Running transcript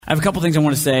have a couple things I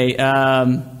want to say.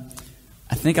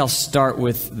 I think I'll start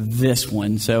with this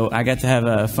one. So I got to have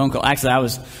a phone call. Actually, I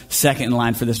was second in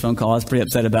line for this phone call. I was pretty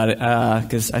upset about it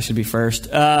because I should be first.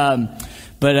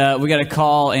 But we got a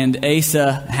call, and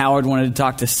Asa Howard wanted to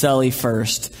talk to Sully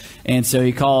first. And so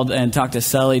he called and talked to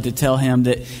Sully to tell him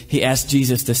that he asked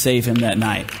Jesus to save him that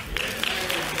night.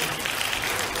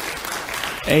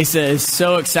 Asa is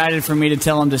so excited for me to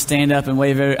tell him to stand up and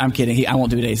wave. I'm kidding. I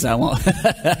won't do it, Asa. I won't.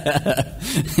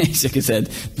 He shook his head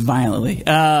violently.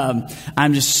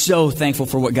 I'm just so thankful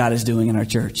for what God is doing in our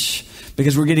church,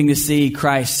 because we're getting to see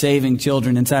Christ saving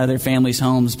children inside of their families'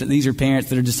 homes. But these are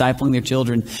parents that are discipling their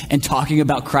children and talking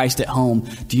about Christ at home.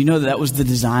 Do you know that was the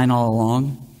design all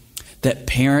along? That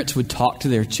parents would talk to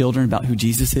their children about who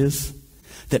Jesus is?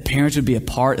 That parents would be a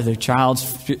part of their child's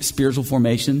spiritual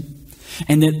formation?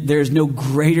 And that there's no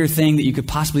greater thing that you could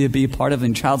possibly be a part of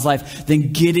in a child's life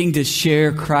than getting to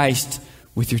share Christ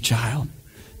with your child.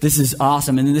 This is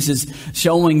awesome. And this is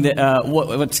showing that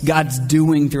what God's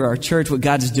doing through our church, what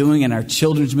God's doing in our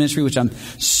children's ministry, which I'm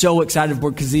so excited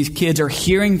for, because these kids are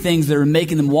hearing things that are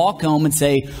making them walk home and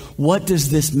say, what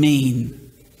does this mean?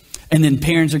 And then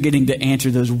parents are getting to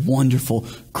answer those wonderful,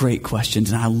 great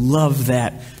questions. And I love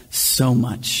that so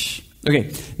much.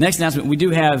 Okay, next announcement. We do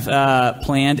have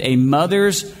planned a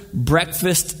Mother's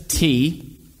Breakfast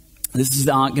Tea. This is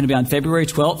going to be on February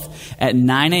 12th at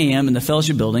 9 a.m. in the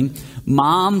Fellowship Building.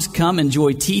 Moms, come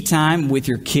enjoy tea time with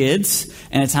your kids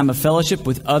and a time of fellowship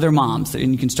with other moms.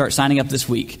 And you can start signing up this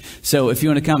week. So if you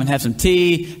want to come and have some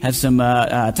tea, have some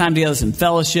time together, some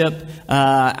fellowship,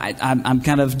 I'm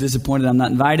kind of disappointed I'm not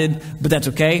invited, but that's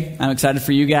okay. I'm excited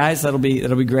for you guys. That'll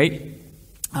be great.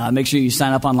 Make sure you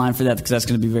sign up online for that, because that's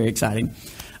going to be very exciting.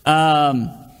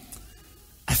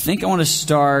 I think I want to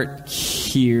start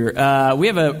here. We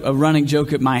have a running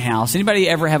joke at my house. Anybody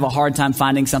ever have a hard time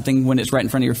finding something when it's right in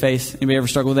front of your face? Anybody ever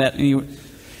struggle with that?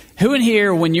 Who in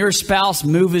here, when your spouse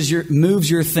moves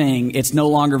your thing, it's no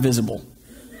longer visible?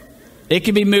 It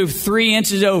can be moved 3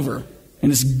 inches over and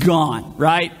it's gone,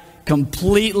 right?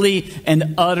 Completely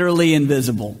and utterly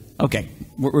invisible. Okay,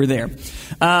 we're there.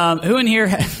 Who in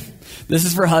here... This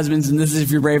is for husbands, and this is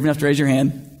if you're brave enough to raise your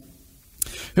hand.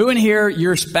 Who in here,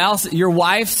 your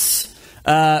wife's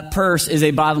purse is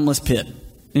a bottomless pit?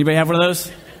 Anybody have one of those?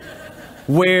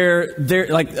 Where they're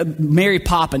like Mary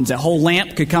Poppins, that whole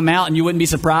lamp could come out and you wouldn't be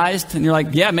surprised. And you're like,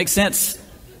 yeah, it makes sense.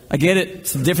 I get it.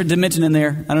 It's a different dimension in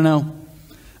there. I don't know.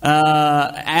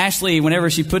 Ashley, whenever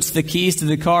she puts the keys to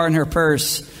the car in her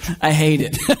purse, I hate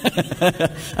it.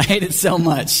 I hate it so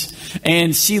much.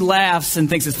 And she laughs and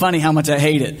thinks it's funny how much I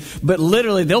hate it. But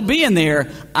literally, they'll be in there.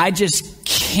 I just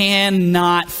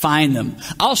cannot find them.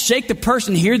 I'll shake the purse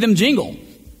and hear them jingle.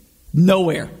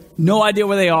 Nowhere. No idea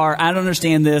where they are. I don't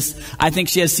understand this. I think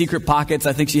she has secret pockets.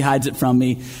 I think she hides it from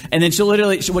me. And then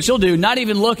what she'll do, not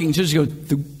even looking, she'll just go,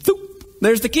 thoop, thoop,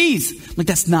 there's the keys. I'm like,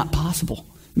 that's not possible.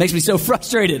 Makes me so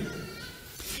frustrated.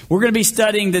 We're going to be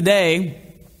studying today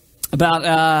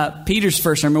about Peter's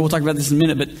first sermon. We'll talk about this in a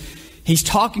minute, but he's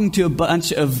talking to a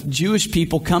bunch of Jewish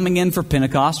people coming in for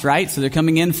Pentecost, right? So they're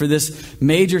coming in for this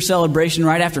major celebration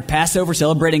right after Passover,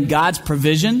 celebrating God's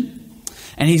provision.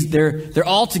 And they're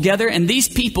all together, and these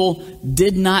people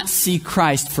did not see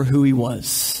Christ for who he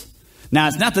was. Now,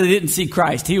 it's not that they didn't see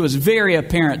Christ. He was very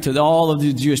apparent to all of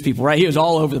the Jewish people, right? He was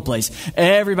all over the place.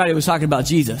 Everybody was talking about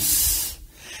Jesus.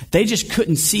 They just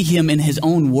couldn't see him in his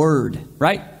own word,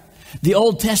 right? The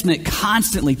Old Testament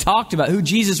constantly talked about who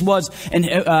Jesus was and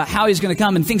how he's going to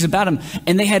come and things about him.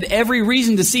 And they had every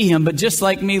reason to see him, but just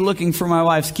like me looking for my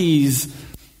wife's keys,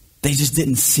 they just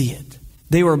didn't see it.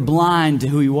 They were blind to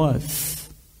who he was.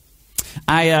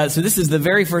 So this is the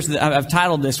very first, I've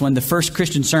titled this one, The First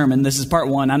Christian Sermon. This is part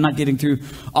one. I'm not getting through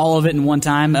all of it in one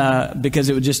time because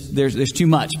it would just, there's too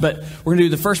much. But we're going to do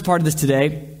the first part of this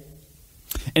today.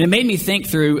 And it made me think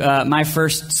through my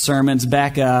first sermons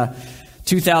back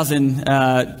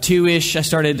 2002-ish.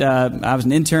 I was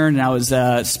an intern, and I was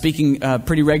speaking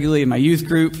pretty regularly in my youth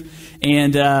group.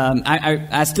 And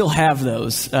I still have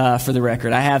those, for the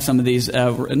record. I have some of these,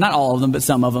 not all of them, but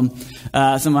some of them.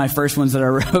 Some of my first ones that I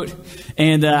wrote.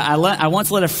 And I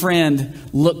once let a friend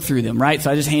look through them, right?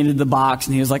 So I just handed the box,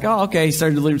 and he was like, oh, okay. He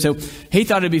started to read them. So he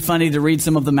thought it'd be funny to read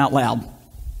some of them out loud.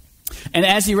 And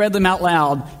as he read them out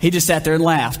loud, he just sat there and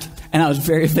laughed. And I was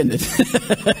very offended.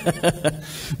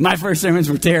 My first sermons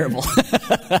were terrible.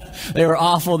 They were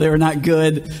awful. They were not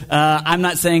good. I'm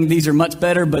not saying these are much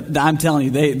better, but I'm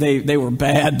telling you, they were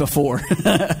bad before.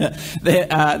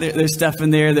 There's stuff in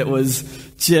there that was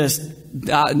just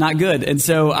not good. And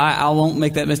so I won't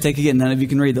make that mistake again. None of you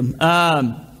can read them.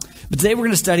 But today we're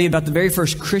going to study about the very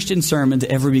first Christian sermon to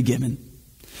ever be given.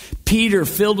 Peter,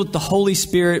 filled with the Holy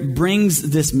Spirit, brings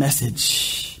this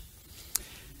message.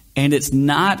 And it's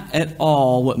not at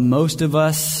all what most of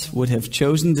us would have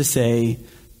chosen to say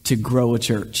to grow a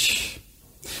church.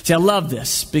 See, I love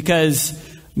this because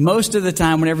most of the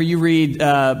time, whenever you read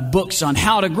books on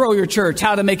how to grow your church,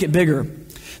 how to make it bigger,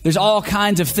 there's all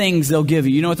kinds of things they'll give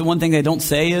you. You know what the one thing they don't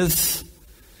say is?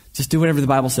 Just do whatever the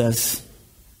Bible says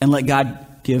and let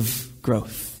God give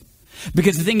growth.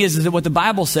 Because the thing is that what the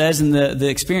Bible says and the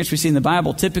experience we see in the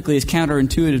Bible typically is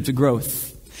counterintuitive to growth.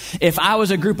 If I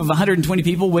was a group of 120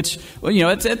 people, which, well, you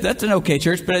know, that's an okay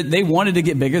church, but they wanted to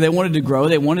get bigger, they wanted to grow,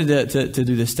 they wanted to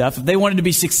do this stuff. If they wanted to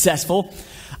be successful,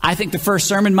 I think the first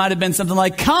sermon might have been something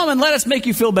like, come and let us make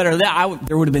you feel better.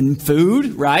 There would have been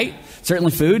food, right?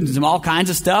 Certainly food and some all kinds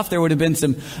of stuff. There would have been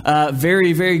some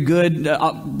very, very good,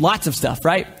 lots of stuff,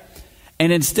 right?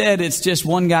 And instead, it's just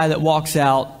one guy that walks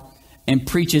out and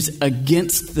preaches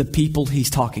against the people he's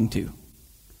talking to.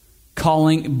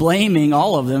 Blaming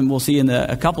all of them, we'll see in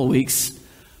a couple of weeks,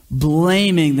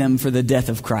 blaming them for the death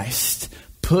of Christ.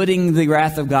 Putting the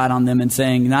wrath of God on them and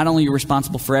saying, not only you're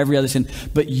responsible for every other sin,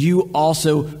 but you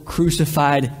also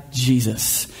crucified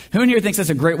Jesus. Who in here thinks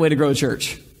that's a great way to grow a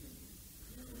church?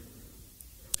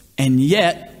 And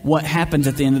yet, what happens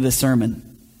at the end of this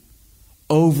sermon?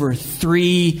 Over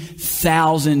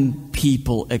 3,000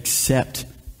 people accept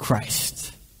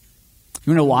Christ.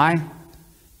 You know why?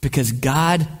 Because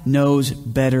God knows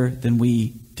better than we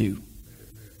do.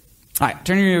 All right,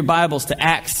 turn your Bibles to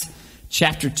Acts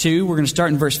chapter 2. We're going to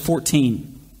start in verse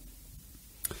 14.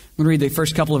 I'm going to read the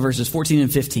first couple of verses, 14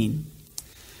 and 15.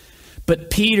 But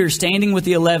Peter, standing with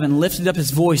the 11, lifted up his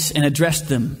voice and addressed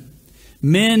them.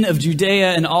 Men of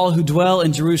Judea and all who dwell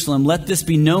in Jerusalem, let this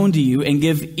be known to you and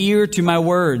give ear to my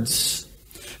words.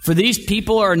 For these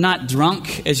people are not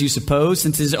drunk, as you suppose,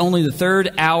 since it is only the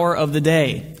third hour of the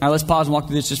day. All right, let's pause and walk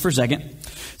through this just for a second.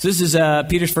 So this is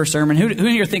Peter's first sermon. Who in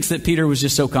here thinks that Peter was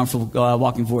just so comfortable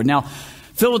walking forward? Now,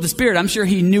 filled with the Spirit, I'm sure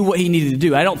he knew what he needed to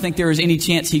do. I don't think there was any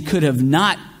chance he could have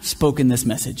not spoken this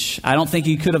message. I don't think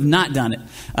he could have not done it.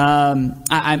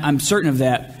 I'm certain of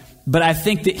that. But I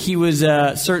think that he was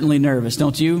certainly nervous,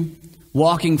 don't you?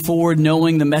 Walking forward,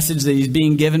 knowing the message that he's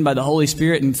being given by the Holy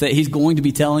Spirit and that he's going to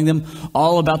be telling them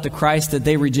all about the Christ that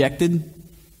they rejected.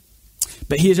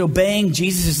 But he is obeying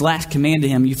Jesus' last command to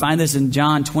him. You find this in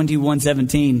John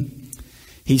 21:17.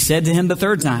 He said to him the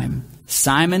third time,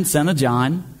 Simon, son of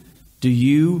John, do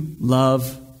you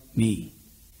love me?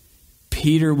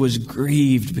 Peter was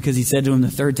grieved because he said to him the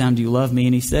third time, do you love me?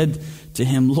 And he said to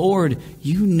him, Lord,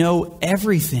 you know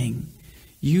everything.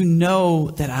 You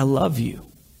know that I love you.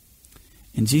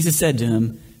 And Jesus said to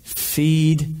him,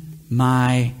 feed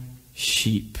my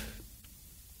sheep.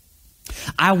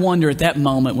 I wonder at that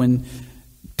moment when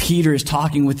Peter is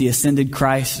talking with the ascended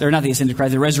Christ, or not the ascended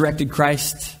Christ, the resurrected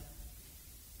Christ.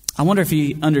 I wonder if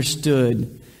he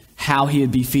understood how he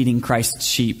would be feeding Christ's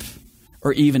sheep,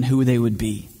 or even who they would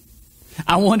be.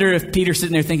 I wonder if Peter's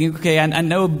sitting there thinking, okay, I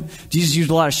know Jesus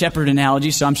used a lot of shepherd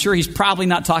analogies, so I'm sure he's probably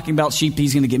not talking about sheep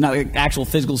he's going to give, not actual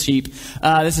physical sheep.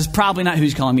 This is probably not who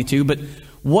he's calling me to, but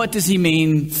what does he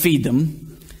mean, feed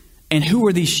them? And who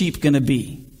are these sheep going to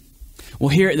be? Well,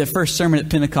 here at the first sermon at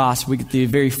Pentecost, we get the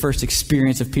very first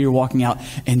experience of Peter walking out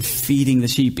and feeding the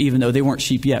sheep, even though they weren't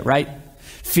sheep yet, right?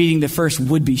 Feeding the first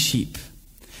would-be sheep.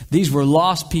 These were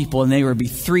lost people, and they would be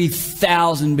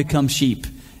 3,000 become sheep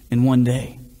in one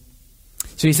day.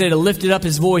 So he said to lift up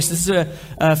his voice. This is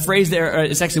a phrase there.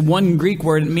 It's actually one Greek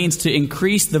word. It means to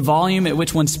increase the volume at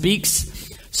which one speaks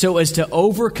so as to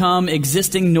overcome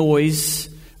existing noise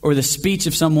or the speech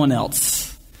of someone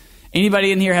else.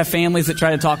 Anybody in here have families that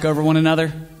try to talk over one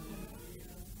another?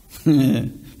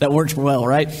 That works well,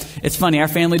 right? It's funny. Our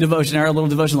family devotion, our little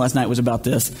devotion last night was about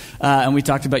this. And we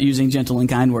talked about using gentle and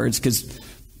kind words because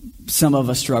some of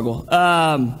us struggle.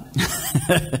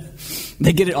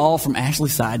 They get it all from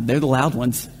Ashley's side. They're the loud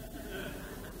ones.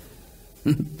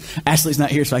 Ashley's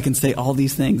not here, so I can say all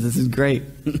these things. This is great.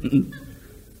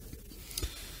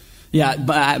 Yeah,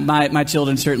 but my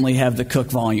children certainly have the cook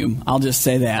volume. I'll just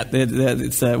say that.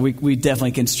 We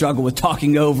definitely can struggle with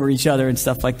talking over each other and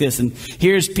stuff like this. And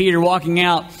here's Peter walking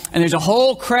out, and there's a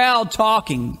whole crowd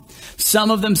talking.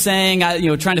 Some of them saying,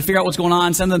 trying to figure out what's going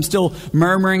on. Some of them still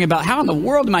murmuring about how in the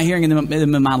world am I hearing them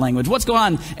in my language? What's going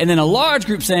on? And then a large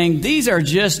group saying, these are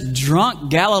just drunk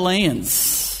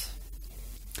Galileans.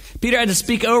 Peter had to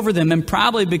speak over them, and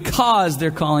probably because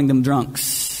they're calling them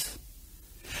drunks.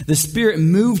 The Spirit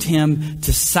moved him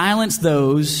to silence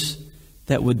those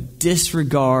that would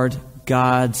disregard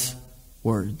God's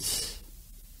words,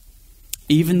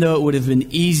 even though it would have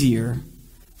been easier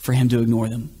for him to ignore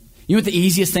them. You know what the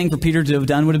easiest thing for Peter to have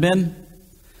done would have been?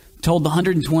 Told the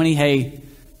 120, hey,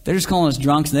 they're just calling us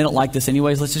drunks and they don't like this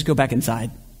anyways. Let's just go back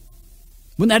inside.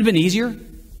 Wouldn't that have been easier?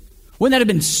 Wouldn't that have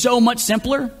been so much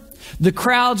simpler? The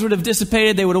crowds would have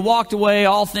dissipated. They would have walked away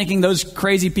all thinking those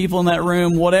crazy people in that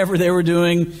room, whatever they were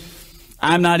doing,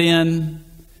 I'm not in.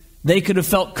 They could have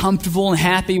felt comfortable and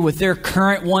happy with their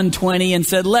current 120 and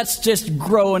said, let's just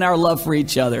grow in our love for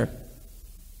each other.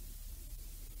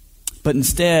 But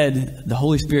instead, the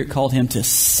Holy Spirit called him to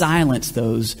silence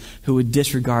those who would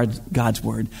disregard God's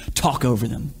word. Talk over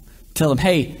them. Tell them,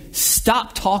 hey,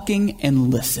 stop talking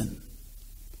and listen.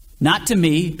 Not to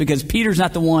me, because Peter's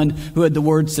not the one who had the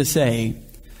words to say.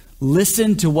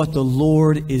 Listen to what the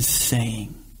Lord is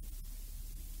saying.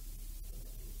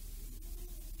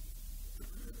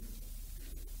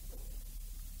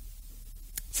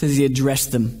 It says he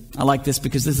addressed them. I like this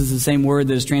because this is the same word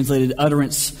that is translated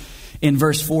utterance in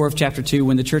verse 4 of chapter 2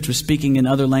 when the church was speaking in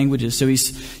other languages. So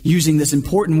he's using this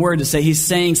important word to say he's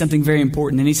saying something very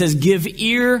important. And he says, give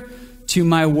ear to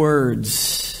my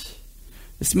words.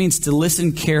 This means to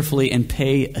listen carefully and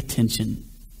pay attention.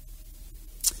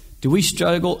 Do we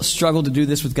struggle to do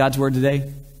this with God's word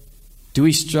today? Do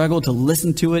we struggle to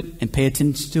listen to it and pay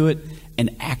attention to it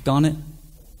and act on it?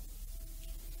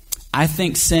 I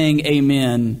think saying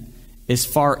amen is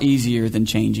far easier than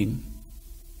changing.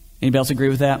 Anybody else agree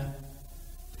with that?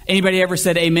 Anybody ever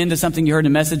said amen to something you heard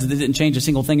in a message that didn't change a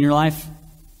single thing in your life?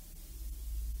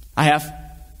 I have.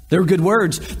 There were good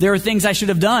words. There were things I should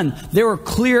have done. There were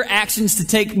clear actions to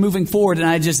take moving forward, and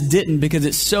I just didn't because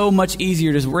it's so much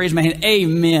easier to raise my hand.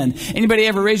 Amen. Anybody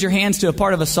ever raise your hands to a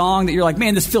part of a song that you're like,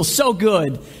 man, this feels so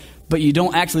good, but you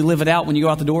don't actually live it out when you go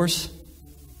out the doors?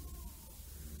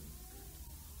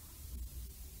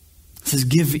 It says,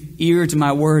 give ear to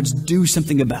my words. Do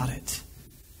something about it.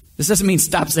 This doesn't mean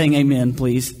stop saying amen,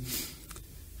 please,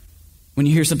 when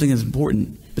you hear something that's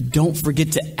important. But don't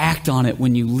forget to act on it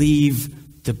when you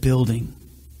leave the building.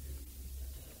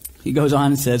 He goes on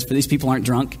and says, for these people aren't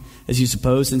drunk, as you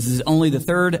suppose, since this is only the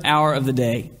third hour of the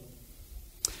day.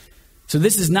 So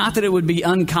this is not that it would be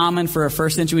uncommon for a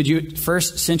first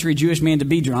century Jewish man to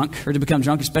be drunk or to become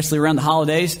drunk, especially around the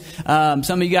holidays.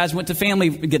 Some of you guys went to family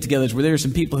get-togethers where there were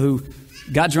some people who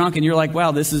got drunk and you're like,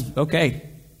 wow, this is okay.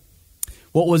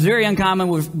 What was very uncommon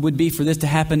would be for this to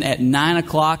happen at 9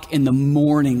 o'clock in the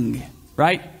morning,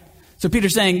 right? So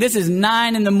Peter's saying, this is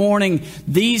 9 in the morning.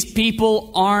 These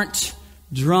people aren't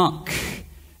drunk,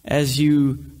 as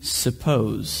you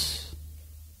suppose.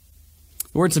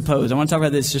 The word suppose. I want to talk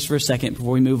about this just for a second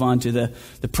before we move on to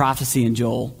the prophecy in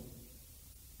Joel.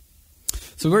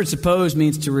 So the word suppose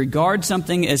means to regard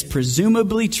something as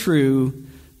presumably true,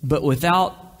 but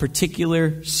without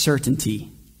particular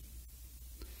certainty.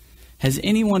 Has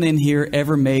anyone in here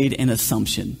ever made an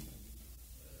assumption?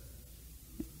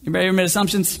 Anybody ever made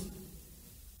assumptions?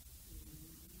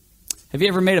 Have you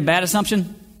ever made a bad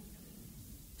assumption?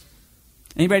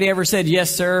 Anybody ever said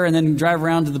yes, sir, and then drive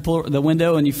around to the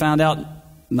window and you found out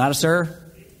not a sir?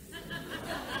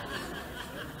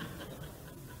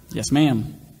 Yes,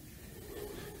 ma'am.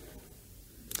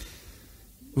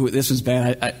 Ooh, this was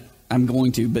bad. I'm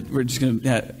going to, but we're just going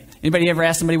to. Anybody ever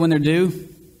ask somebody when they're due?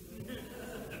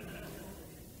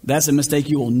 That's a mistake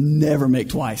you will never make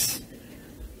twice.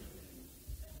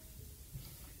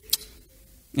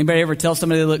 Anybody ever tell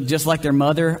somebody they look just like their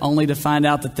mother only to find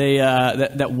out that they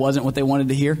that wasn't what they wanted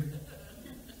to hear?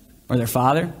 Or their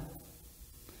father?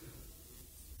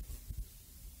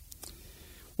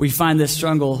 We find this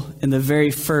struggle in the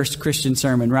very first Christian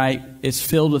sermon, right? It's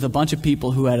filled with a bunch of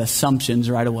people who had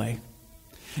assumptions right away.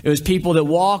 It was people that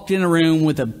walked in a room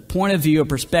with a point of view, a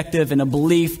perspective, and a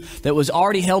belief that was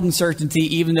already held in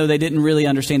certainty, even though they didn't really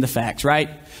understand the facts, right?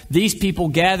 These people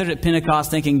gathered at Pentecost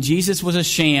thinking Jesus was a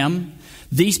sham,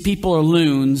 these people are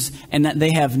loons, and that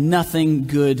they have nothing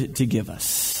good to give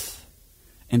us.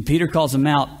 And Peter calls them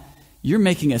out. You're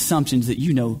making assumptions that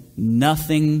you know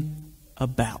nothing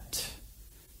about.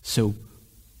 So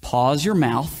pause your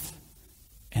mouth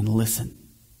and listen.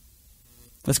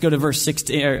 Let's go to verse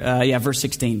 16. Verse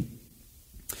 16.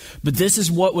 But this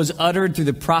is what was uttered through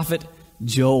the prophet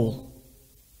Joel. All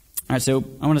right, so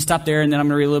I want to stop there and then I'm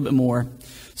going to read a little bit more.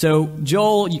 So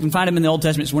Joel, you can find him in the Old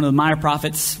Testament. It's one of the minor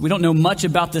prophets. We don't know much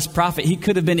about this prophet. He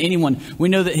could have been anyone. We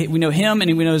know him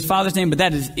and we know his father's name, but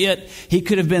that is it. He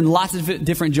could have been lots of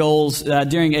different Joels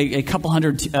during a couple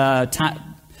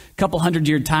hundred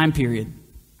year time period.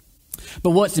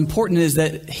 But what's important is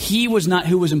that he was not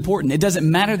who was important. It doesn't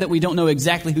matter that we don't know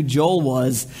exactly who Joel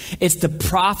was. It's the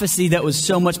prophecy that was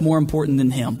so much more important than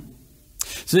him.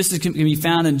 So this can be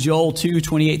found in Joel 2,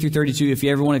 28 through 32, if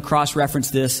you ever want to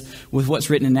cross-reference this with what's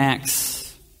written in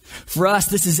Acts. For us,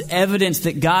 this is evidence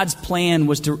that God's plan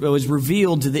was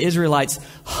revealed to the Israelites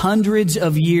hundreds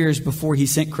of years before he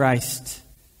sent Christ.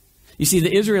 You see,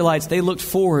 the Israelites, they looked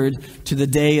forward to the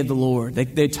day of the Lord.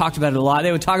 They talked about it a lot.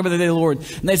 They would talk about the day of the Lord.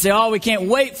 And they'd say, oh, we can't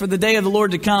wait for the day of the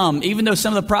Lord to come. Even though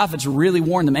some of the prophets really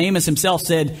warned them. Amos himself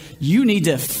said, you need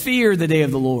to fear the day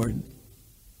of the Lord.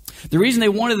 The reason they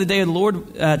wanted the day of the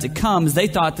Lord to come is they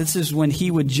thought this is when he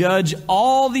would judge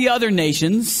all the other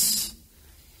nations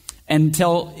and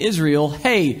tell Israel,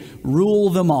 hey, rule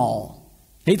them all.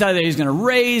 He thought that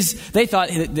they thought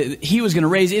that he was going to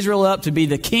raise Israel up to be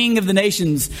the king of the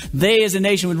nations. They as a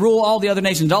nation would rule all the other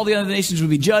nations. All the other nations would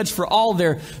be judged for all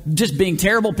their just being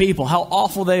terrible people, how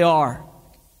awful they are.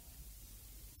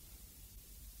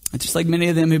 It's just like many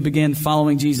of them who began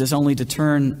following Jesus only to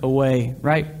turn away,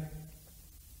 right?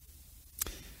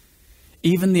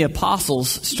 Even the apostles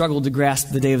struggled to grasp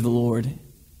the day of the Lord.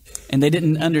 And they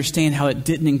didn't understand how it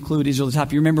didn't include Israel at the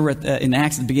top. You remember in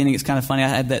Acts at the beginning, it's kind of funny. I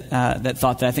had that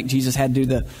thought that I think Jesus had to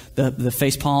do the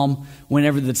face palm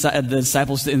whenever the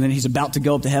disciples, and then he's about to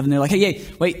go up to heaven. They're like, hey,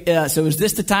 wait, so is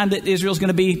this the time that Israel's going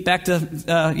to be back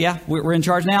to, we're in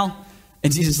charge now?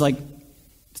 And Jesus is like,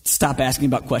 stop asking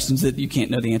about questions that you can't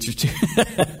know the answers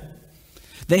to.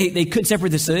 They couldn't separate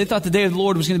this. So they thought the day of the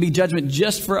Lord was going to be judgment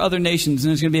just for other nations.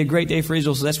 And it was going to be a great day for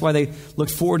Israel. So that's why they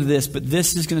looked forward to this. But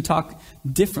this is going to talk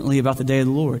differently about the day of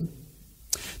the Lord.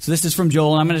 So this is from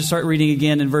Joel. And I'm going to start reading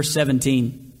again in verse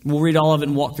 17. We'll read all of it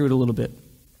and walk through it a little bit.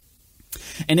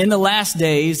 And in the last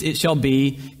days it shall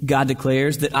be, God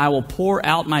declares, that I will pour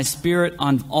out my spirit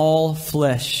on all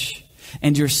flesh.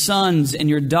 And your sons and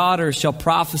your daughters shall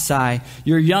prophesy.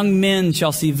 Your young men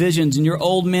shall see visions, and your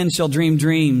old men shall dream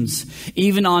dreams.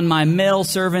 Even on my male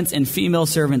servants and female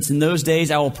servants. In those days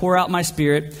I will pour out my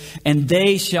spirit, and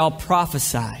they shall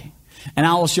prophesy. And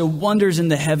I will show wonders in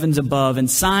the heavens above, and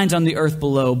signs on the earth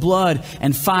below, blood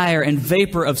and fire and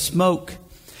vapor of smoke.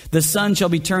 The sun shall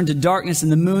be turned to darkness, and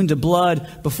the moon to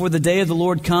blood, before the day of the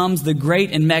Lord comes, the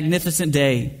great and magnificent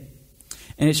day.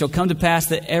 And it shall come to pass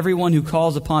that everyone who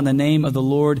calls upon the name of the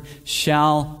Lord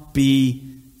shall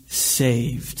be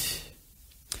saved.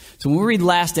 So when we read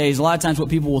last days, a lot of times what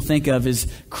people will think of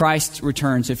is Christ's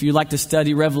return. So if you like to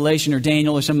study Revelation or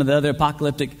Daniel or some of the other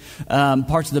apocalyptic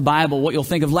parts of the Bible, what you'll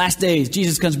think of last days,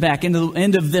 Jesus comes back into the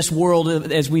end of this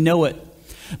world as we know it.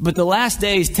 But the last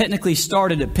days technically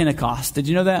started at Pentecost. Did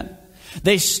you know that?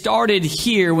 They started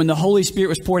here when the Holy Spirit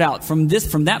was poured out. From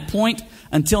that point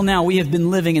until now, we have been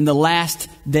living in the last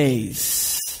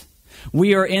days.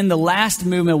 We are in the last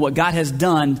movement of what God has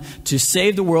done to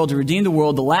save the world, to redeem the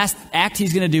world, the last act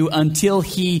he's going to do until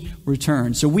he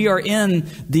returns. So we are in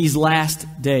these last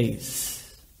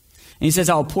days. And he says,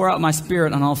 I will pour out my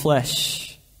spirit on all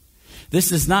flesh. This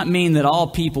does not mean that all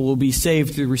people will be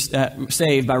saved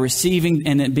by receiving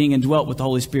and being indwelt with the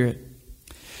Holy Spirit.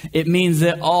 It means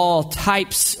that all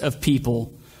types of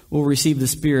people will receive the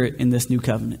Spirit in this new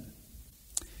covenant.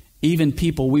 Even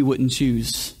people we wouldn't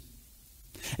choose.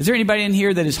 Is there anybody in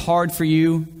here that is hard for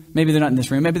you? Maybe they're not in this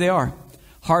room. Maybe they are.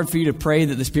 Hard for you to pray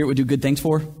that the Spirit would do good things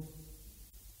for?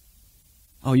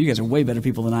 Oh, you guys are way better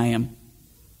people than I am.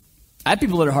 I have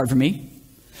people that are hard for me.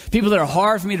 People that are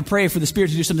hard for me to pray for the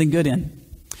Spirit to do something good in.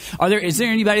 Is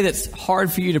there anybody that's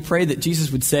hard for you to pray that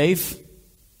Jesus would save?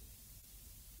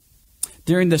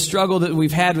 During the struggle that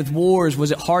we've had with wars,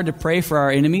 was it hard to pray for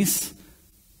our enemies?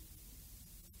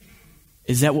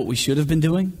 Is that what we should have been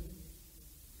doing?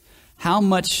 How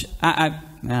much... I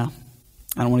don't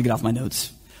want to get off my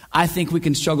notes. I think we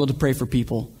can struggle to pray for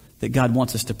people that God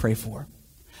wants us to pray for.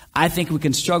 I think we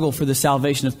can struggle for the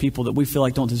salvation of people that we feel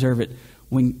like don't deserve it.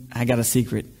 When I got a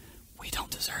secret, we don't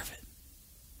deserve it.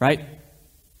 Right?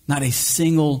 Not a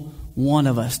single one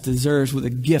of us deserves with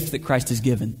a gift that Christ has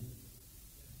given.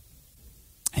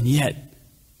 And yet,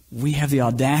 we have the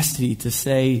audacity to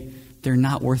say, they're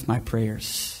not worth my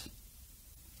prayers.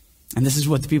 And this is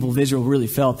what the people of Israel really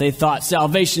felt. They thought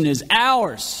salvation is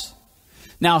ours.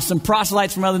 Now, some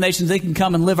proselytes from other nations, they can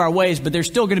come and live our ways, but they're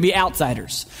still going to be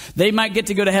outsiders. They might get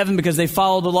to go to heaven because they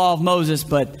followed the law of Moses,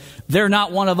 but they're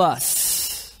not one of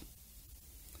us.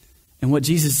 And what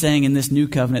Jesus is saying in this new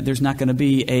covenant, there's not going to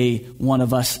be a one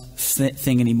of us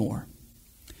thing anymore.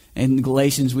 In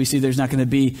Galatians, we see there's not going to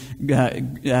be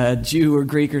Jew or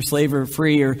Greek or slave or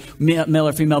free or male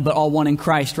or female, but all one in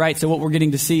Christ, right? So what we're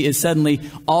getting to see is suddenly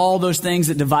all those things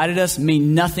that divided us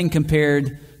mean nothing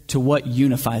compared to what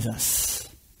unifies us.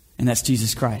 And that's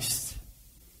Jesus Christ.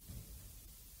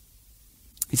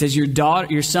 He says,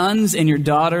 your sons and your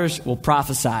daughters will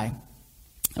prophesy.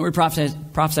 The word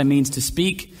prophesy means to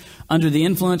speak under the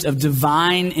influence of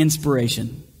divine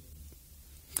inspiration.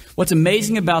 What's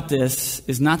amazing about this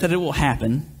is not that it will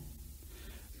happen,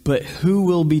 but who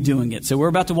will be doing it? So we're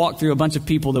about to walk through a bunch of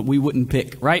people that we wouldn't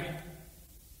pick, right?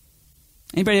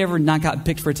 Anybody ever not got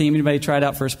picked for a team? Anybody tried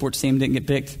out for a sports team, didn't get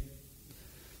picked?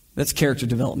 That's character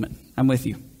development. I'm with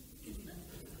you.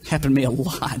 Happened to me a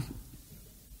lot.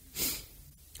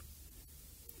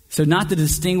 So not the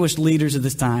distinguished leaders of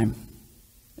this time.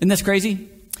 Isn't this crazy?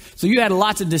 So you had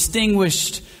lots of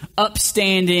distinguished,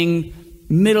 upstanding,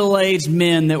 middle-aged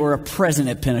men that were present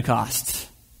at Pentecost.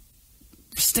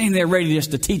 Standing there ready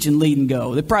just to teach and lead and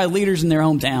go. They're probably leaders in their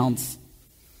hometowns.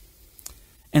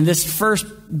 And this first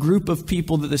group of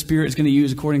people that the Spirit is going to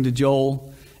use, according to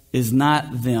Joel, is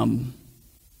not them,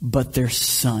 but their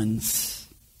sons.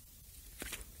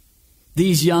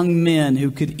 These young men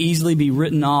who could easily be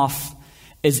written off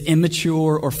as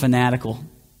immature or fanatical.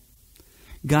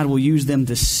 God will use them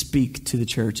to speak to the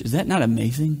church. Is that not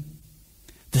amazing?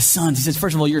 The sons. He says,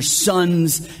 first of all, your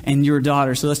sons and your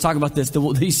daughters. So let's talk about this.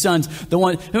 These sons.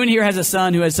 Who in here has a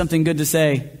son who has something good to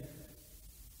say?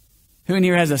 Who in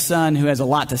here has a son who has a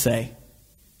lot to say?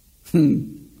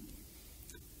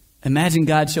 Imagine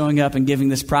God showing up and giving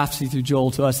this prophecy through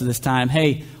Joel to us at this time.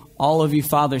 Hey, all of you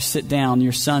fathers, sit down.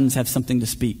 Your sons have something to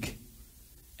speak.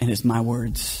 And it's my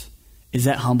words. Is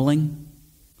that humbling?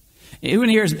 Who in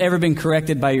here has ever been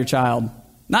corrected by your child?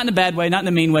 Not in a bad way, not in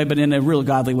a mean way, but in a real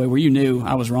godly way where you knew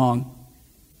I was wrong.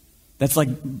 That's like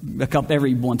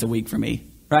every once a week for me,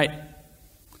 right?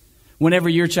 Whenever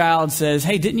your child says,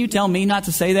 hey, didn't you tell me not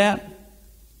to say that?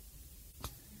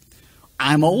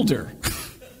 I'm older.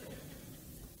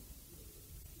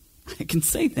 I can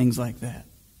say things like that.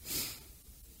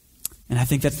 And I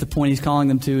think that's the point he's calling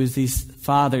them to is these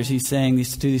fathers. He's saying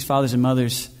to these fathers and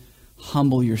mothers,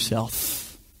 humble yourself.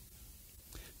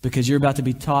 Because you're about to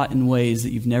be taught in ways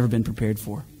that you've never been prepared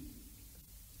for.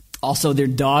 Also, their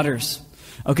daughters.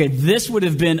 Okay, this would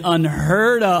have been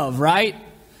unheard of, right?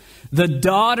 The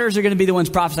daughters are going to be the ones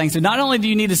prophesying. So not only do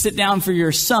you need to sit down for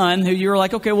your son, who you're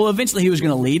like, okay, well, eventually he was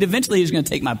going to lead. Eventually he was going to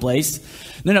take my place.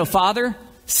 No, father,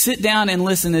 sit down and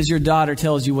listen as your daughter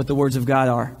tells you what the words of God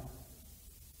are.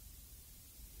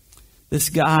 This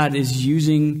God is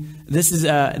using, this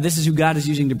is who God is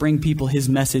using to bring people his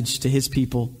message to his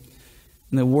people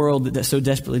in the world that so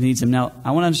desperately needs him. Now,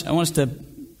 I want us to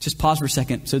just pause for a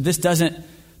second. So this doesn't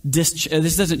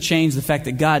change the fact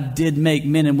that God did make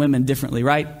men and women differently,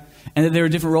 right? And that there are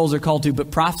different roles they're called to.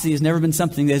 But prophecy has never been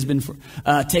something that has been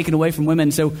taken away from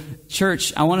women. So,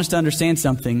 church, I want us to understand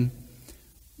something.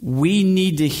 We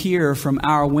need to hear from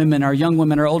our women, our young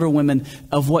women, our older women,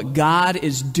 of what God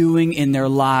is doing in their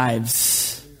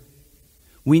lives.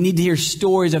 We need to hear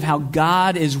stories of how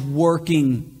God is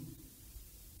working.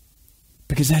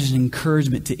 Because that is an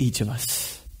encouragement to each of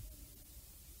us.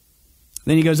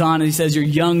 Then he goes on and he says, your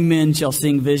young men shall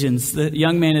sing visions. The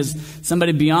young man is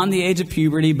somebody beyond the age of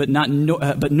puberty, but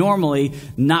normally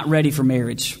not ready for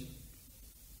marriage.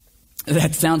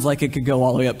 That sounds like it could go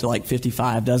all the way up to like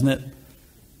 55, doesn't it?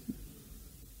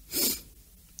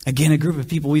 Again, a group of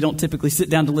people we don't typically sit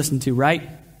down to listen to, right?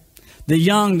 The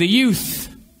young, the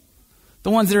youth, the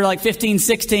ones that are like 15,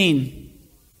 16.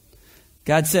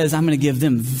 God says, I'm going to give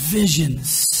them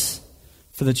visions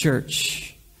for the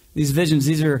church. These visions,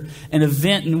 these are an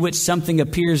event in which something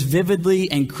appears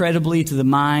vividly and credibly to the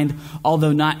mind,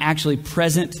 although not actually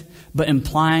present, but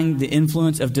implying the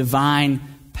influence of divine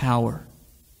power.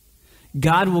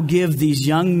 God will give these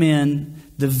young men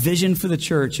the vision for the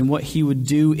church and what he would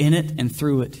do in it and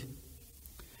through it.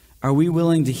 Are we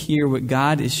willing to hear what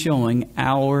God is showing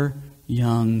our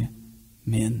young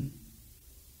men?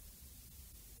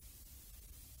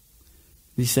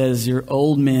 He says, your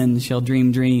old men shall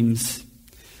dream dreams.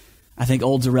 I think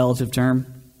old's a relative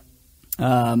term.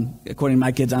 According to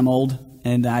my kids, I'm old,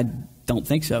 and I don't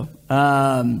think so.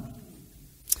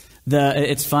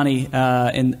 It's funny,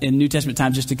 in New Testament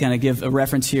times, just to kind of give a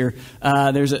reference here,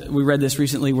 we read this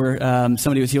recently where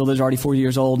somebody was healed that was already 40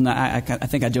 years old, and I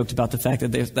think I joked about the fact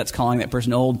that that's calling that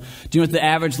person old. Do you know what the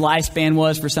average lifespan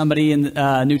was for somebody in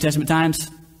New Testament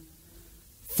times?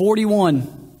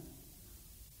 41.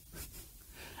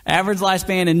 Average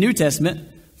lifespan in New Testament,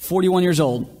 41 years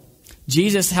old.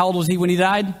 Jesus, how old was he when he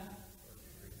died?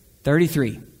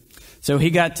 33. So he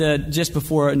got to just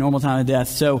before a normal time of death.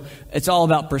 So it's all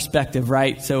about perspective,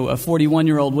 right? So a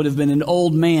 41-year-old would have been an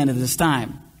old man at this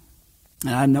time.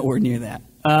 And I'm nowhere near that.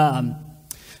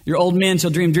 Your old men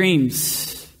shall dream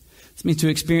dreams. This means to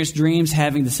experience dreams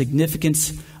having the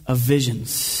significance of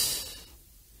visions.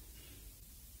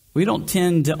 We don't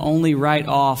tend to only write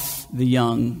off the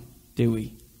young, do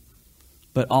we?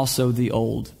 But also the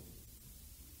old.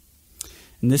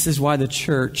 And this is why the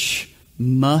church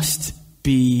must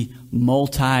be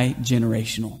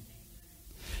multi-generational.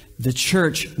 the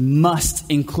church must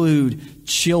include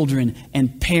children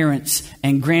and parents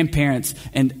and grandparents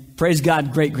and, praise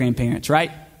God, great-grandparents,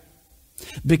 right?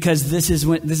 Because this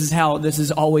is how this has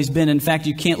always been. In fact,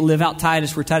 you can't live out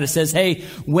Titus, where Titus says, hey,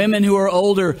 women who are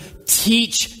older,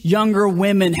 teach younger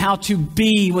women how to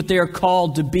be what they are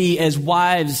called to be as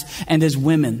wives and as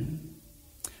women.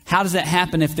 How does that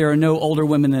happen if there are no older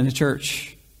women in a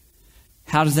church?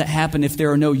 How does that happen if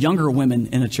there are no younger women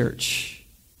in a church?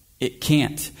 It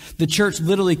can't. The church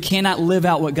literally cannot live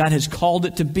out what God has called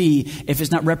it to be if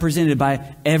it's not represented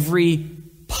by every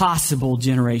possible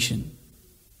generation.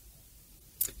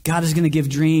 God is going to give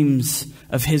dreams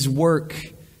of his work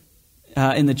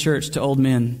in the church to old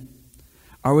men.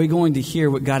 Are we going to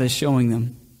hear what God is showing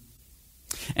them?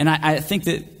 And I think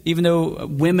that even though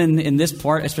women in this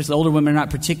part, especially older women, are not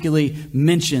particularly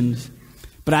mentioned,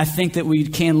 but I think that we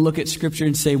can look at Scripture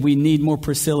and say we need more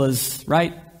Priscillas,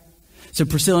 right? So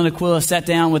Priscilla and Aquila sat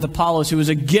down with Apollos, who was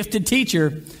a gifted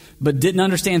teacher, but didn't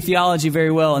understand theology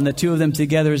very well. And the two of them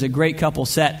together as a great couple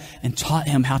sat and taught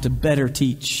him how to better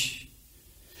teach.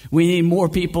 We need more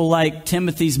people like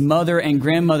Timothy's mother and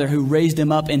grandmother who raised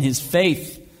him up in his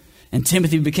faith. And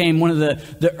Timothy became one of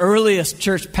the earliest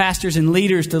church pastors and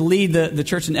leaders to lead the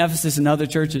church in Ephesus and other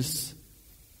churches.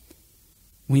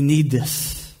 We need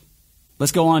this.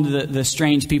 Let's go on to the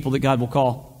strange people that God will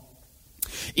call.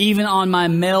 Even on my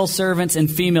male servants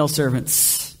and female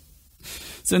servants.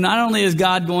 So not only is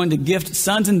God going to gift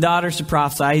sons and daughters to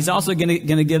prophesy, he's also going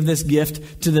to give this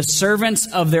gift to the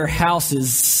servants of their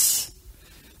houses.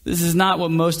 This is not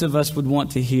what most of us would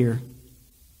want to hear.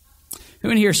 Who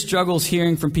in here struggles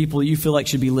hearing from people that you feel like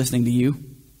should be listening to you?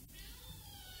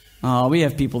 Oh, we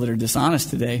have people that are dishonest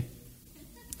today.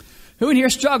 Who in here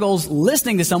struggles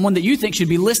listening to someone that you think should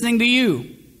be listening to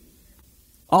you?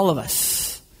 All of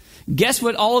us. Guess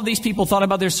what all of these people thought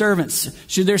about their servants?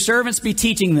 Should their servants be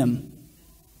teaching them?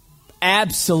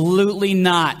 Absolutely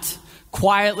not.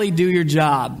 Quietly do your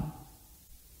job.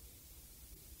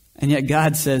 And yet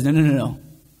God says, no.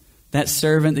 That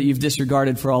servant that you've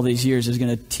disregarded for all these years is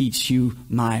going to teach you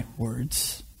my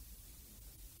words.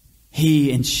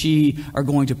 He and she are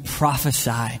going to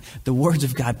prophesy the words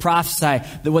of God. Prophesy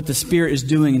what the Spirit is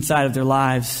doing inside of their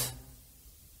lives.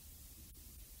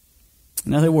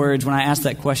 In other words, when I ask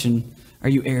that question, are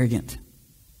you arrogant?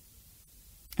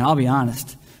 And I'll be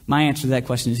honest. My answer to that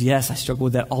question is yes, I struggle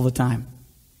with that all the time.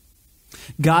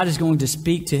 God is going to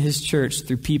speak to his church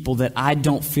through people that I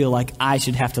don't feel like I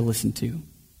should have to listen to.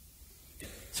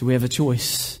 So we have a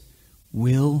choice.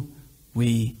 Will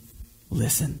we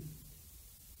listen?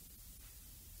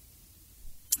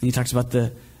 And he talks about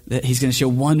that he's going to show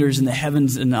wonders in the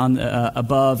heavens and on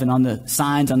above and on the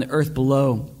signs on the earth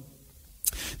below.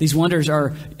 These wonders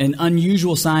are an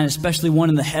unusual sign, especially one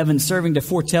in the heavens, serving to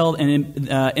foretell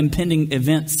impending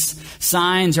events.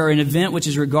 Signs are an event which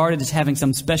is regarded as having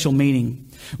some special meaning.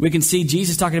 We can see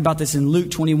Jesus talking about this in Luke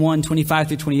 21, 25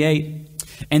 through 28.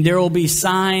 And there will be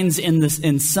signs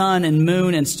in sun and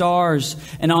moon and stars,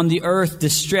 and on the earth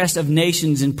distress of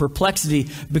nations and perplexity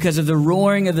because of the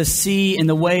roaring of the sea and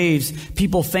the waves,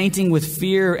 people fainting with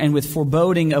fear and with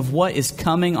foreboding of what is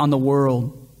coming on the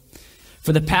world.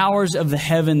 For the powers of the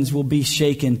heavens will be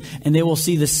shaken, and they will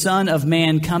see the Son of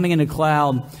Man coming in a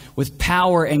cloud with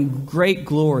power and great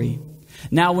glory.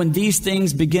 Now when these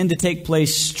things begin to take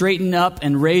place, straighten up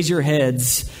and raise your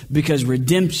heads, because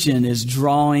redemption is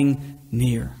drawing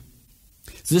near.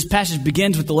 So this passage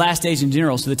begins with the last days in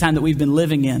general, so the time that we've been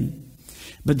living in.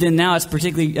 But then now it's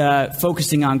particularly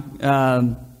focusing on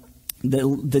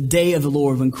the day of the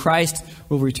Lord, when Christ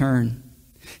will return.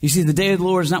 You see, the day of the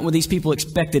Lord is not what these people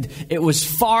expected. It was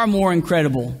far more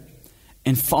incredible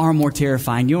and far more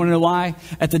terrifying. You want to know why?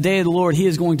 At the day of the Lord, he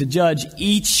is going to judge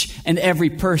each and every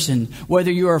person.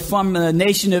 Whether you are from the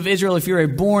nation of Israel, if you're a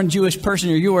born Jewish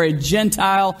person, or you are a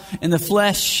Gentile in the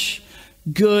flesh,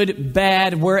 good,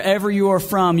 bad, wherever you are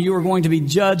from, you are going to be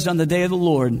judged on the day of the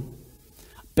Lord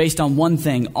based on one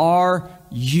thing. Are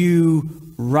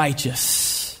you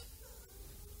righteous?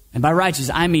 And by righteous,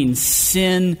 I mean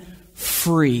sin-free.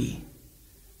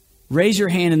 Raise your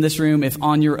hand in this room if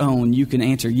on your own you can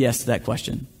answer yes to that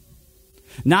question.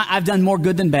 Not, I've done more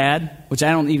good than bad, which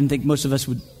I don't even think most of us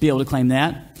would be able to claim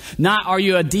that. Not, are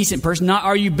you a decent person? Not,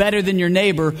 are you better than your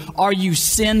neighbor? Are you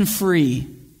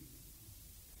sin-free?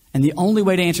 And the only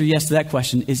way to answer yes to that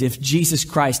question is if Jesus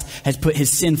Christ has put his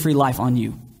sin-free life on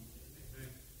you.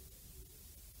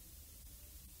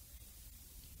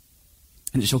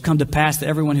 And it shall come to pass that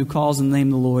everyone who calls in the name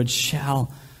of the Lord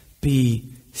shall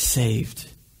be saved.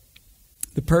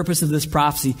 The purpose of this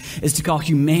prophecy is to call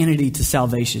humanity to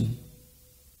salvation.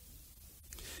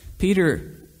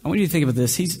 Peter I want you to think about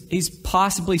this. He's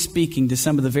possibly speaking to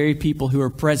some of the very people who are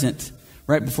present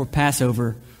right before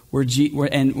Passover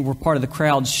and were part of the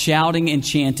crowd shouting and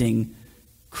chanting,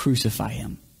 "Crucify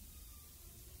him."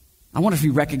 I wonder if he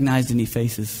recognized any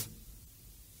faces.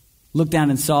 Looked down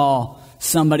and saw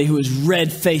somebody who was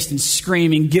red-faced and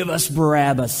screaming, "Give us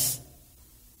Barabbas."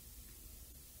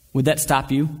 Would that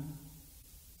stop you?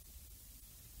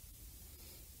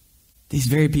 These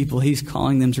very people, he's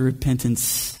calling them to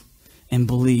repentance and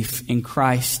belief in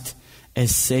Christ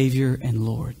as Savior and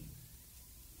Lord.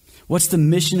 What's the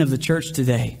mission of the church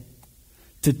today?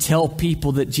 To tell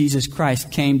people that Jesus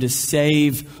Christ came to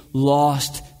save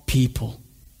lost people.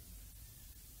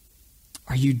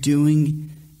 Are you doing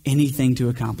anything to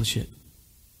accomplish it?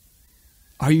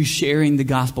 Are you sharing the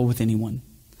gospel with anyone?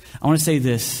 I want to say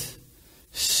this.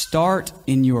 Start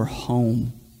in your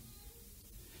home.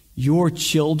 Your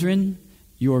children,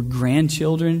 your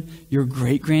grandchildren, your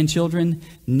great-grandchildren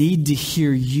need to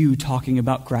hear you talking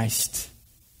about Christ.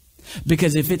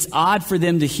 Because if it's odd for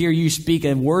them to hear you speak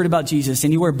a word about Jesus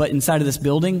anywhere but inside of this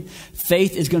building,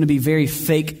 faith is going to be very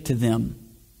fake to them.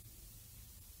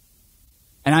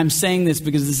 And I'm saying this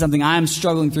because this is something I'm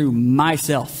struggling through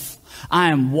myself.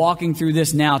 I am walking through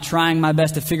this now, trying my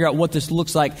best to figure out what this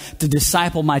looks like to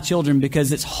disciple my children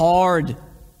because it's hard.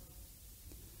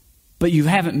 But you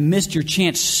haven't missed your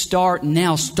chance. Start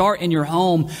now. Start in your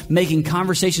home, making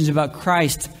conversations about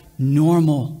Christ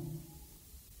normal.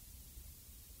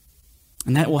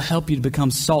 And that will help you to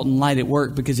become salt and light at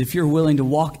work, because if you're willing to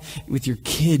walk with your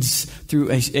kids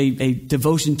through a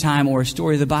devotion time or a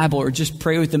story of the Bible, or just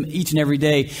pray with them each and every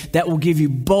day, that will give you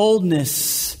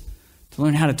boldness to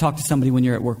learn how to talk to somebody when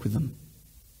you're at work with them.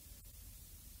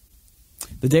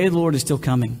 The day of the Lord is still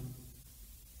coming.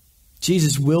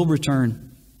 Jesus will return.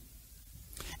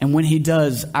 And when he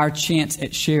does, our chance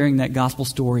at sharing that gospel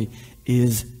story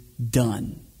is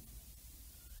done.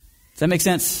 Does that make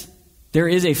sense? There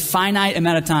is a finite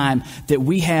amount of time that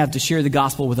we have to share the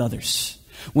gospel with others.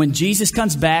 When Jesus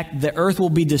comes back, the earth will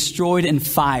be destroyed in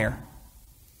fire.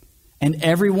 And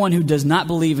everyone who does not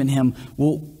believe in him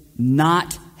will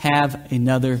not have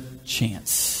another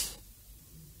chance.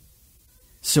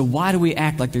 So why do we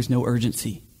act like there's no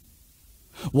urgency?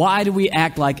 Why do we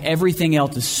act like everything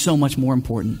else is so much more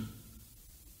important?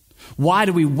 Why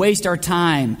do we waste our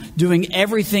time doing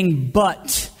everything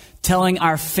but telling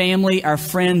our family, our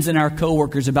friends, and our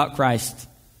coworkers about Christ,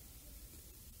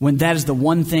 when that is the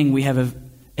one thing we have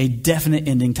a definite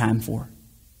ending time for?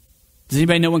 Does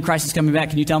anybody know when Christ is coming back?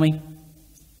 Can you tell me?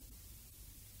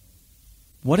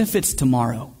 What if it's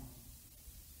tomorrow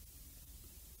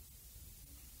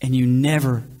and you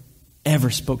never,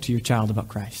 ever spoke to your child about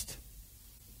Christ?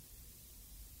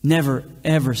 Never,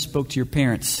 ever spoke to your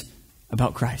parents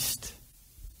about Christ?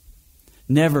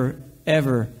 Never,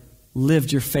 ever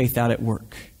lived your faith out at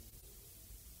work?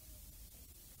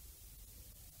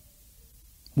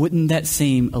 Wouldn't that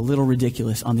seem a little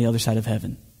ridiculous on the other side of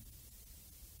heaven?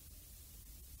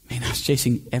 Man, I was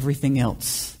chasing everything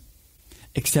else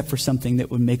except for something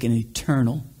that would make an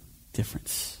eternal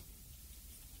difference.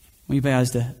 Will you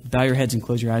bow your heads and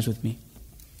close your eyes with me?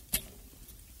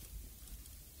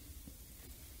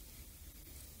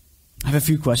 I have a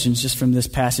few questions just from this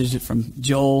passage from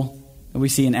Joel that we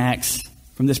see in Acts,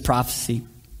 from this prophecy.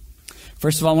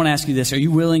 First of all, I want to ask you this. Are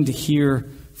you willing to hear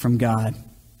from God? And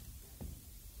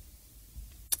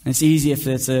it's easy if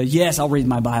it's a, yes, I'll read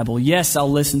my Bible. Yes,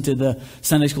 I'll listen to the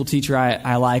Sunday school teacher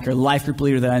I like, or the life group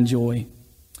leader that I enjoy.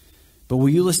 But will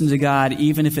you listen to God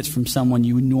even if it's from someone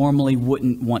you normally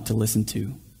wouldn't want to listen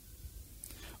to?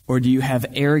 Or do you have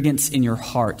arrogance in your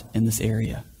heart in this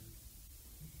area?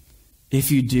 If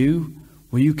you do,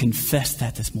 will you confess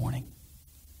that this morning?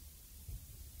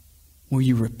 Will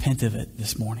you repent of it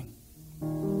this morning?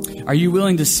 Are you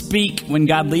willing to speak when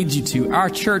God leads you to? Our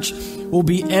church will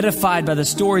be edified by the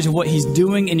stories of what he's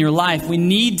doing in your life. We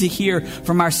need to hear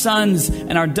from our sons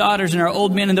and our daughters and our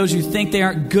old men and those who think they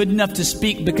aren't good enough to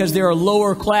speak because they're a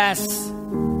lower class.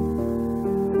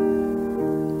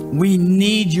 We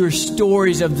need your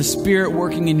stories of the Spirit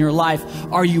working in your life.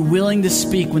 Are you willing to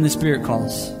speak when the Spirit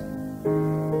calls?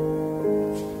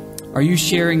 Are you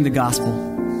sharing the gospel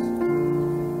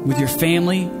with your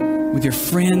family, with your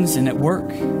friends, and at work?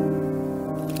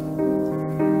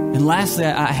 And lastly,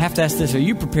 I have to ask this. Are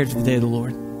you prepared for the day of the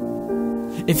Lord?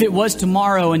 If it was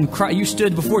tomorrow and you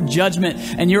stood before judgment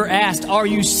and you're asked, are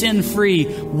you sin-free?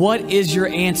 What is your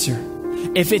answer?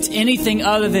 If it's anything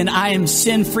other than I am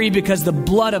sin-free because the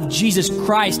blood of Jesus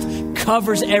Christ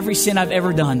covers every sin I've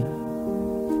ever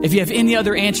done. If you have any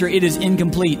other answer, it is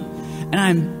incomplete. And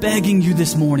I'm begging you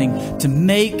this morning to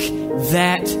make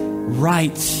that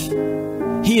right.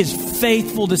 He is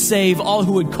faithful to save all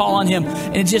who would call on him.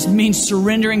 And it just means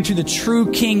surrendering to the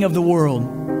true King of the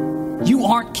world. You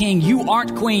aren't king. You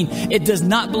aren't queen. It does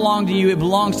not belong to you. It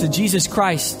belongs to Jesus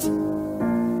Christ.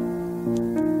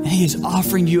 And he is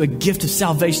offering you a gift of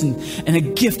salvation and a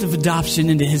gift of adoption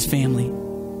into his family.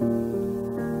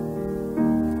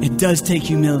 It does take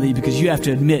humility because you have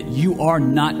to admit you are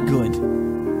not good.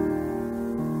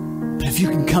 But if you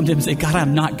can come to him and say, God,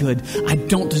 I'm not good. I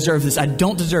don't deserve this. I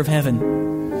don't deserve heaven.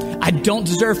 I don't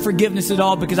deserve forgiveness at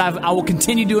all because I will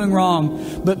continue doing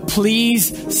wrong. But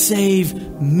please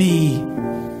save me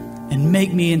and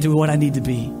make me into what I need to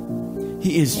be.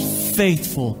 He is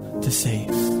faithful to save.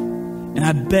 And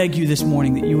I beg you this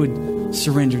morning that you would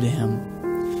surrender to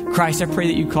him. Christ, I pray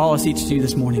that you call us each to you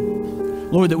this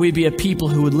morning. Lord, that we be a people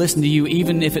who would listen to you,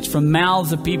 even if it's from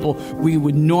mouths of people we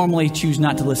would normally choose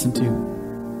not to listen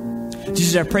to.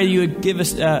 Jesus, I pray that you would give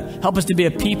us, help us to be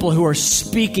a people who are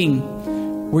speaking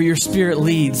where your Spirit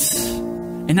leads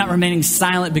and not remaining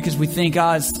silent because we think,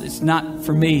 it's not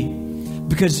for me.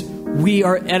 Because we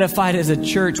are edified as a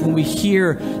church when we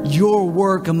hear your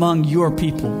work among your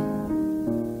people.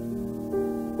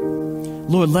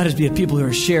 Lord, let us be a people who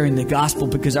are sharing the gospel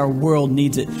because our world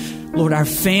needs it. Lord, our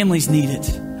families need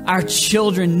it. Our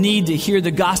children need to hear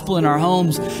the gospel in our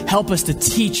homes. Help us to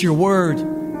teach your word.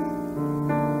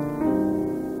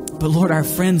 But Lord, our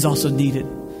friends also need it.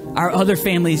 Our other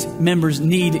families members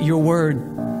need your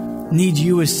word, need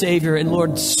you as Savior. And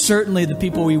Lord, certainly the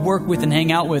people we work with and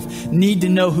hang out with need to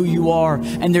know who you are.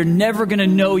 And they're never going to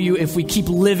know you if we keep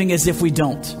living as if we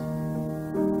don't.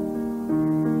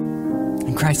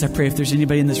 And Christ, I pray if there's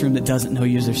anybody in this room that doesn't know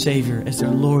you as their Savior, as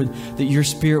their Lord, that your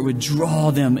Spirit would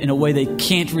draw them in a way they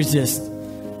can't resist.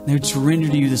 And they would surrender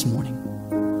to you this morning.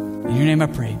 In your name I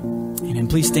pray. Amen.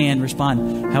 Please stand,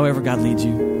 respond however God leads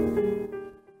you.